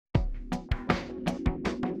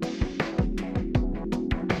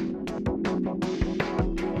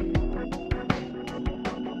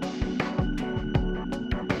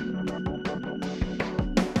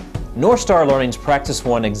Northstar Learning's Praxis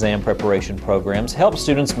I exam preparation programs help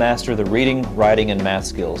students master the reading, writing, and math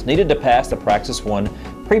skills needed to pass the Praxis I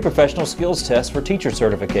pre-professional skills test for teacher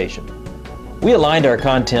certification. We aligned our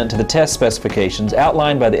content to the test specifications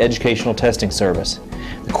outlined by the Educational Testing Service.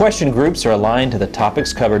 The question groups are aligned to the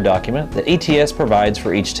topics covered document that ETS provides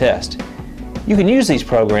for each test. You can use these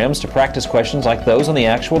programs to practice questions like those on the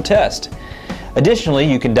actual test.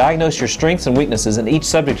 Additionally, you can diagnose your strengths and weaknesses in each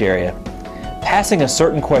subject area. Passing a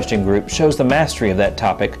certain question group shows the mastery of that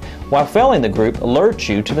topic, while failing the group alerts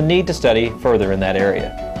you to the need to study further in that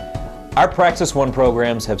area. Our Praxis I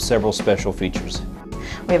programs have several special features.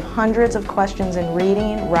 We have hundreds of questions in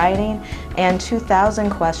reading, writing, and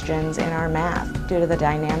 2,000 questions in our math due to the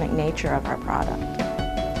dynamic nature of our product.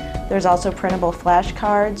 There's also printable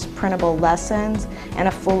flashcards, printable lessons, and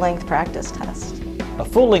a full-length practice test. A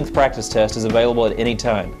full-length practice test is available at any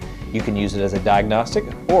time. You can use it as a diagnostic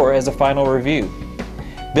or as a final review.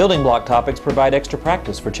 Building block topics provide extra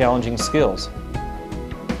practice for challenging skills.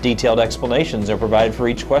 Detailed explanations are provided for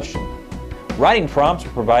each question. Writing prompts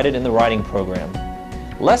are provided in the writing program.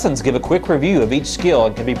 Lessons give a quick review of each skill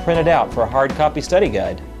and can be printed out for a hard copy study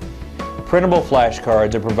guide. Printable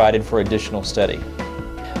flashcards are provided for additional study.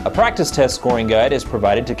 A practice test scoring guide is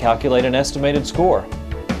provided to calculate an estimated score.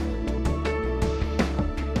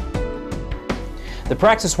 The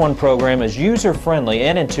Praxis I program is user-friendly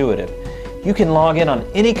and intuitive. You can log in on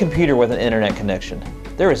any computer with an internet connection.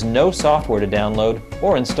 There is no software to download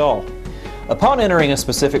or install. Upon entering a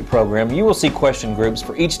specific program, you will see question groups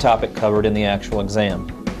for each topic covered in the actual exam.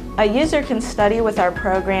 A user can study with our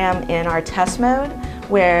program in our test mode,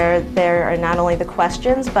 where there are not only the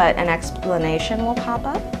questions, but an explanation will pop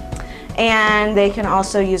up. And they can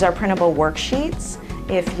also use our printable worksheets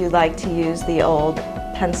if you like to use the old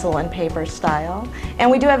pencil and paper style.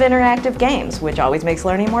 And we do have interactive games, which always makes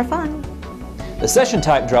learning more fun. The session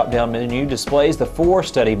type drop-down menu displays the 4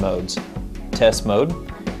 study modes: test mode,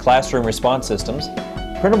 classroom response systems,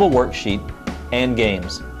 printable worksheet, and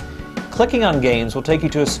games. Clicking on games will take you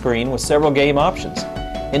to a screen with several game options.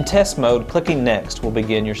 In test mode, clicking next will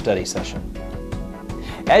begin your study session.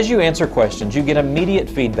 As you answer questions, you get immediate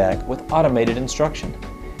feedback with automated instruction.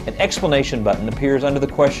 An explanation button appears under the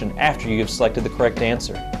question after you have selected the correct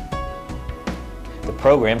answer. The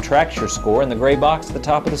program tracks your score in the gray box at the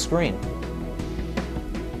top of the screen.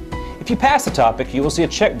 If you pass a topic, you will see a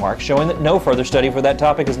check mark showing that no further study for that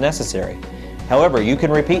topic is necessary. However, you can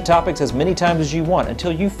repeat topics as many times as you want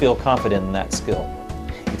until you feel confident in that skill.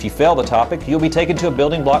 If you fail the topic, you'll be taken to a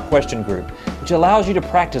building block question group, which allows you to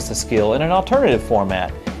practice the skill in an alternative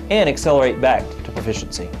format and accelerate back to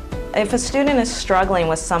proficiency. If a student is struggling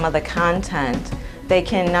with some of the content, they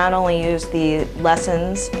can not only use the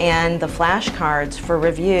lessons and the flashcards for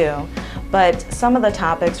review, but some of the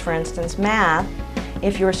topics, for instance math,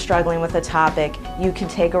 if you're struggling with a topic, you can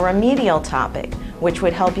take a remedial topic, which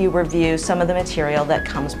would help you review some of the material that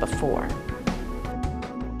comes before.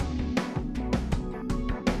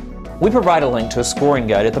 We provide a link to a scoring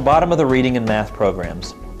guide at the bottom of the reading and math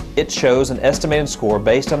programs. It shows an estimated score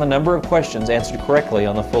based on the number of questions answered correctly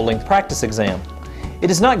on the full-length practice exam. It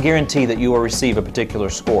does not guarantee that you will receive a particular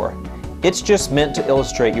score. It's just meant to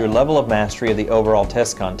illustrate your level of mastery of the overall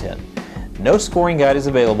test content. No scoring guide is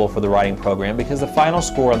available for the writing program because the final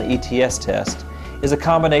score on the ETS test is a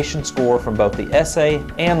combination score from both the essay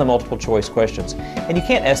and the multiple choice questions, and you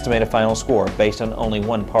can't estimate a final score based on only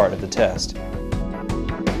one part of the test.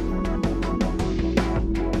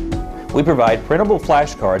 We provide printable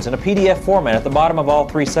flashcards in a PDF format at the bottom of all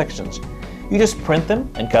 3 sections. You just print them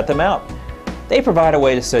and cut them out. They provide a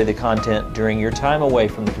way to study the content during your time away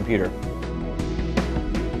from the computer.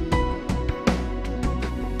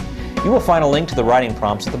 You will find a link to the writing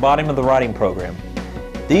prompts at the bottom of the writing program.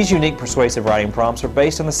 These unique persuasive writing prompts are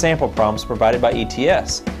based on the sample prompts provided by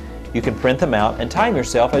ETS. You can print them out and time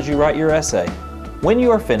yourself as you write your essay. When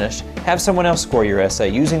you are finished, have someone else score your essay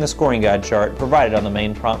using the scoring guide chart provided on the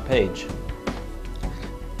main prompt page.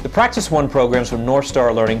 The Praxis I programs from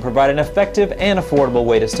Northstar Learning provide an effective and affordable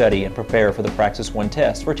way to study and prepare for the Praxis I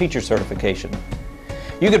test for teacher certification.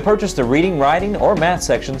 You can purchase the reading, writing, or math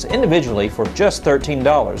sections individually for just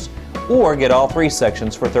 $13, or get all 3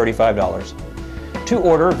 sections for $35. To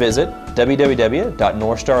order, visit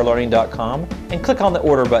www.northstarlearning.com and click on the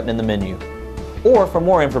order button in the menu. Or for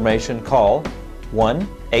more information, call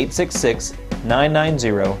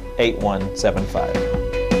 1-866-990-8175.